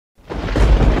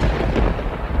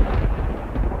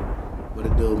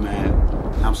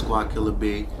I'm Squad Killer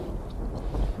B.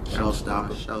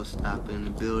 Showstopper in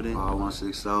the building.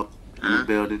 160 in the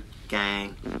building.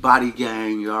 Gang.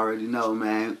 Bodygang, you already know,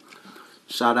 man.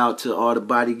 Shout out to all the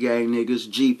Bodygang niggas.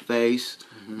 G-Face,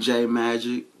 J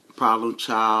Magic, Problem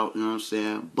Child, you know what I'm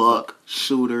saying? Buck,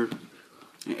 Shooter,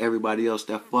 and everybody else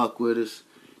that fuck with us.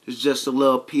 It's just a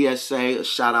little PSA, a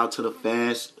shout out to the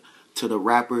fans, to the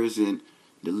rappers and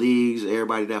the leagues,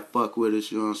 everybody that fuck with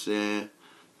us, you know what I'm saying?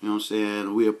 You know what I'm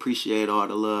saying? We appreciate all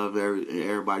the love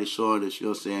everybody showing us, you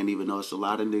know what I'm saying? Even though it's a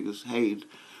lot of niggas hating.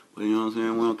 But you know what I'm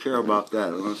saying? We don't care about that.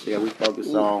 You know what I'm saying? We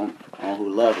focus on who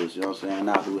love us, you know what I'm saying?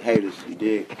 Not who hate us, you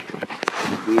dig?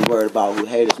 If we worried about who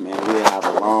hate us, man,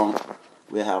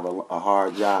 we'll have a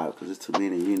hard job because it's too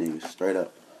many of you niggas, straight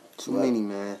up. Too many,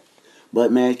 man.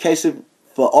 But man, in case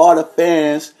for all the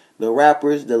fans, the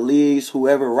rappers, the leagues,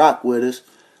 whoever rock with us,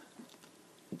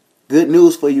 good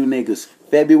news for you niggas.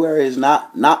 February is not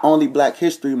only Black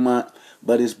History Month,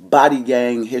 but it's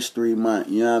Bodygang History Month.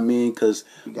 You know what I mean? Because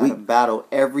we got a battle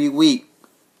every week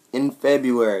in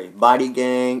February.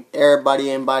 Bodygang, everybody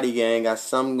in Bodygang got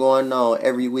something going on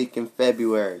every week in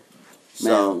February.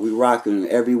 Man, we rocking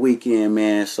every weekend,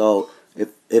 man. So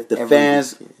if the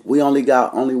fans, we only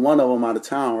one of them out of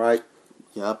town, right?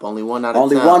 Yep, only one out of town.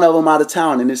 Only one of them out of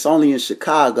town, and it's only in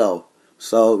Chicago.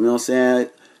 So, you know what I'm saying?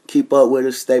 Keep up with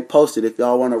us, stay posted. If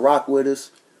y'all want to rock with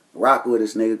us,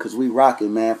 nigga, because we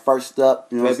rocking, man. First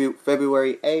up, you know,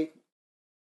 February 8th.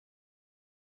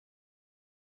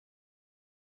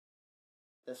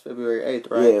 That's February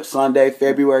 8th, right? Yeah, Sunday,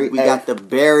 February 8th. We got the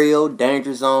Burial,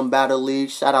 Danger Zone Battle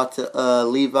League. Shout out to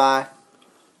Levi.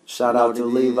 Shout out to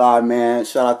Levi, man.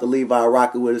 Shout out to Levi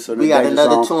rocking with us on the We got Danger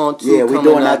another Zone. 2-on-2 Yeah, we coming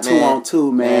doing up, that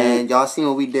 2-on-2, man. Y'all seen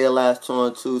what we did last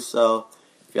 2-on-2, so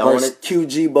if y'all want it.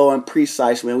 QG-Bo and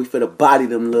Precise, man. We finna body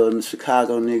them little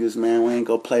Chicago niggas, man. We ain't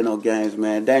gonna play no games,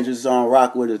 man. Danger Zone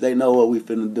rock with us. They know what we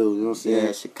finna do. You know what I'm saying?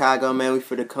 Yeah, Chicago, man. We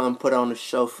finna come put on the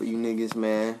show for you niggas,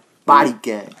 man.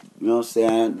 Bodygang. You know what I'm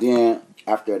saying? Then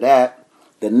after that,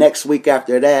 the next week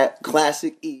after that,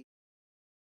 Classic E.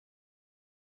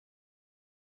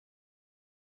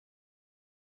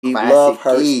 Love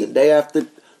Hurts, the day after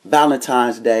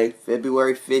Valentine's Day.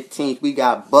 February 15th, we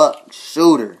got Buck,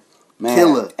 Shooter, man,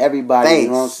 Killer, everybody, Face, you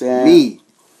know what I'm saying? Me.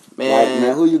 Man. Like,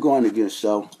 man, who you going against,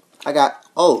 show? I got,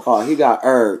 he got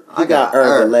Herb. He got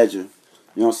Herb and Legend.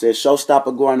 You know what I'm saying?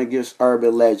 Showstopper going against Herb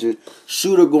and Legend.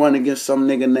 Shooter going against some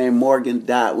nigga named Morgan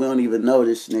Dot. We don't even know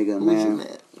this nigga,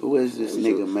 man. Who is this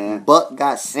nigga, man? Buck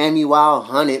got Sammy Wild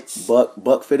Hundreds. Buck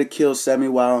finna kill Sammy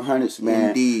Wild Hundreds, man.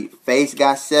 Indeed. Face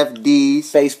got Seth D's.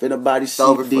 Face finna body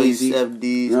Sober Seth D's. Seth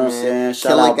D's, you know what I'm saying?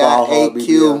 Shout Killer out got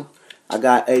AQ. I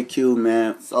got AQ,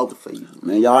 man. Sober for you.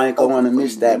 Man, y'all ain't gonna wanna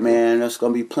miss that, man. There's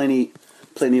gonna be plenty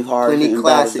hard plenty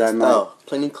classics that night.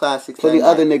 Plenty classics. Plenty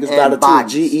other niggas battle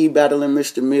too. GE battling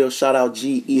Mr. Mills. Shout out GE.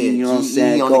 Yeah, you know what I'm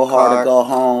saying? Go hard or go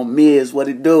home. Miz, what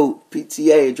it do?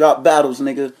 PTA, drop battles,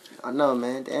 nigga. I know,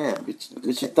 man. Damn.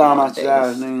 Get your thumb out your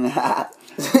ass,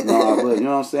 nigga. No, but you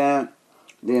know what I'm saying?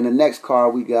 Then the next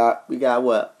card we got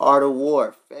what? Art of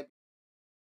War.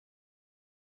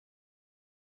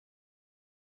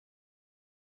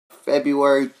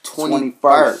 February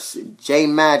 21st. J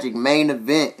Magic main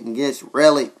event against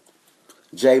Relic.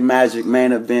 J Magic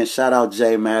main event. Shout out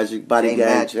J Magic.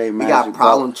 Bodygang J Magic. We got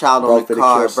Problem Child on the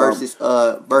card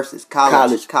versus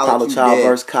College. Problem Child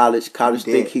versus College. College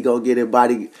think he gonna get it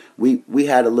body. We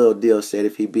had a little deal said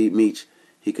if he beat Meech,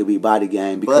 he could be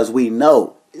Bodygang because we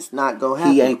know it's not gonna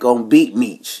happen. He ain't gonna beat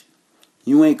Meech.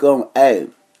 You ain't gonna. Hey,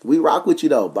 we rock with you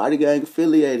though. Bodygang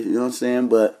affiliated. You know what I'm saying?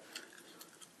 But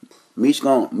Meech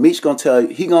gonna tell you,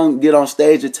 he gonna get on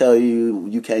stage and tell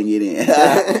you can't get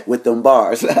in with them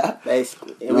bars.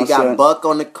 Basically. And we got Buck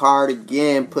on the card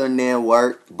again, putting in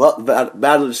work. Buck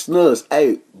battle the Snugs.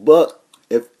 Hey, Buck,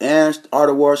 if Art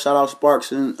of War, shout out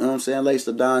Sparks and, you know what I'm saying, Lace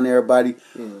the Don, everybody.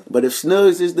 But if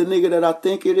Snugs is the nigga that I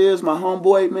think it is, my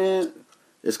homeboy, man,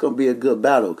 it's gonna be a good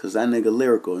battle because that nigga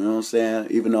lyrical, you know what I'm saying?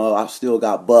 Even though I still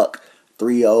got Buck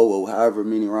 3-0 or however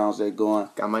many rounds they going.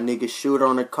 Got my nigga Shooter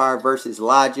on the card versus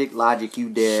Logic. Logic, you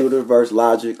dead. Shooter versus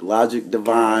Logic. Logic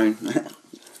Divine.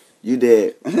 You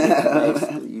dead.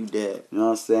 Basically, you dead. You know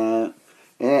what I'm saying?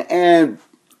 And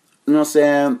you know what I'm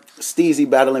saying? Steezy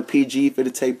battling PG for to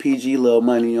take PG little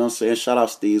money. You know what I'm saying? Shout out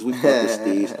Steez. We fuck with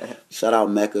Steez. Shout out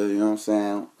Mecca. You know what I'm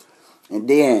saying? And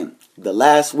then the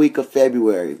last week of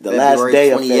February. Last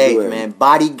day of February. Man.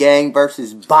 Bodygang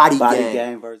versus Bodygang.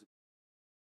 Bodygang versus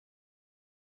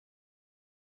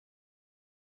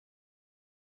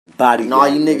Bodygang. And all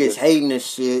you niggas hating this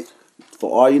shit. For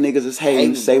all you niggas is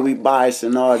hating, say we biased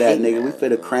and all that, nigga. We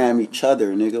finna cram each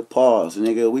other, nigga. Pause,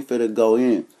 nigga. We finna go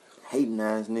in. Hating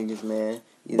ass niggas, man.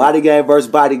 Bodygang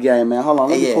versus Bodygang, man. Hold on,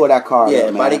 let me pull that card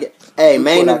up, man. Hey,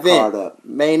 main event.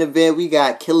 Main event, we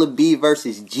got Killer B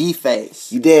versus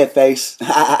G-Face. You dead, Face.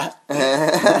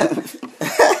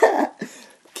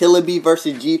 Killer B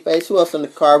versus G-Face. Who else on the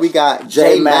card? We got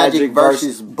J Magic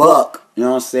versus Buck. You know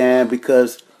what I'm saying?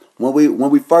 Because when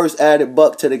we first added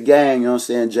Buck to the gang, you know what I'm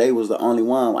saying, Jay was the only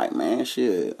one like, man,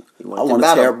 shit, I want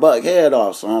to tear Buck head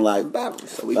off. So I'm like,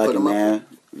 so we put him man,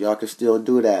 y'all can still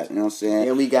do that. You know what I'm saying?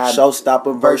 And we got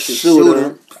Showstopper versus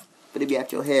Shooter. But it be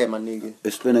out your head, my nigga.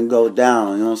 It's finna go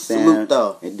down, you know what I'm saying? Salute,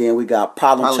 though. And then we got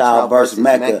Problem Child versus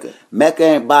Mecca. Mecca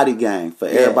ain't Bodygang. For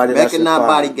everybody that's Mecca not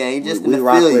Bodygang, just an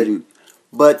affiliate.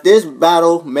 But this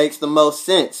battle makes the most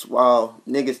sense while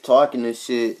niggas talking and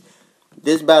shit.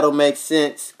 This battle makes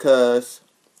sense because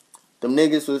them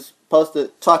niggas was supposed to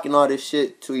talking all this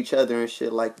shit to each other and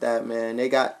shit like that, man. They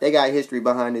got history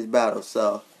behind this battle,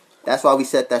 so that's why we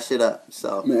set that shit up.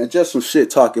 So man, just some shit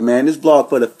talking, man. This vlog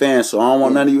for the fans, so I don't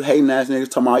want none of you hating ass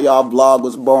niggas talking about y'all vlog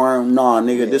was boring. Nah,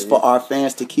 nigga, this for our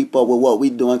fans to keep up with what we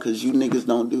doing, because you niggas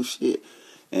don't do shit.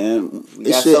 And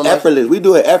this shit effortless. We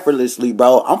do it effortlessly,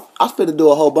 bro. I'm finna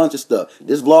do a whole bunch of stuff.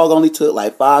 This vlog only took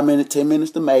like 5 minutes, 10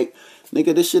 minutes to make.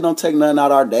 Nigga, this shit don't take nothing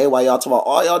out of our day while y'all talking about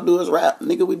all y'all do is rap.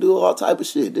 Nigga, we do all type of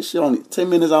shit. This shit only 10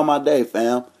 minutes on my day,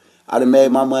 fam. I done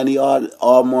made my money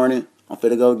all morning. I'm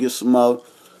finna go get some more.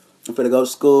 I'm finna go to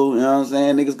school, you know what I'm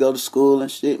saying? Niggas go to school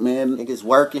and shit, man. Niggas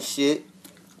work and shit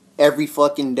every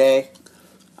fucking day.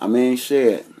 I mean,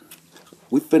 shit.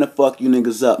 We finna fuck you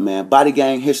niggas up, man.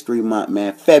 Bodygang History Month,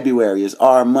 man. February is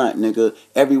our month, nigga.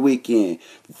 Every weekend.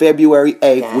 February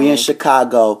 8th, we in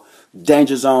Chicago.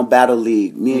 Danger Zone Battle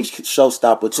League. Me and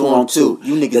Showstopper 2-on-2.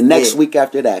 You niggas the next week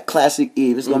after that, Classic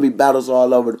Eve. It's gonna be battles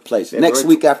all over the place. February next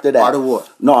week after that, Art of War.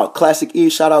 No, Classic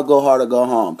Eve. Shout out Go Hard or Go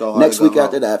Home. Next week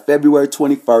after that, February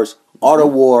 21st. Art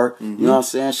of War, you know what I'm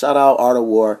saying? Shout out Art of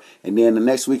War. And then the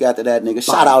next week after that, nigga,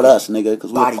 shout out us, nigga,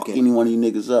 because we'll fuck any one of you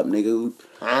niggas up, nigga.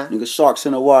 Nigga, sharks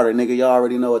in the water, nigga. Y'all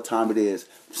already know what time it is.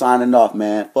 Signing off,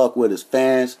 man. Fuck with us.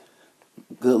 Fans,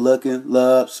 good looking,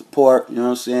 love, support, you know what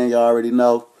I'm saying? Y'all already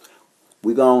know.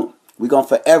 We gon'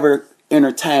 forever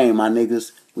entertain, my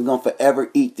niggas. We gon' forever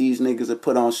eat these niggas and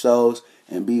put on shows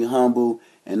and be humble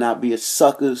and not be as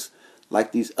suckers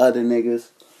like these other niggas.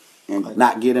 And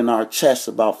not get in our chests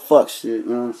about fuck shit,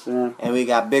 you know what I'm saying? And we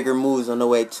got bigger moves on the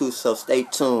way too, so stay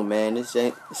tuned, man. This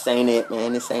ain't it,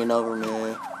 man. This ain't over,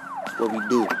 man. It's what we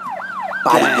do.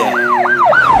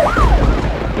 Bodygang.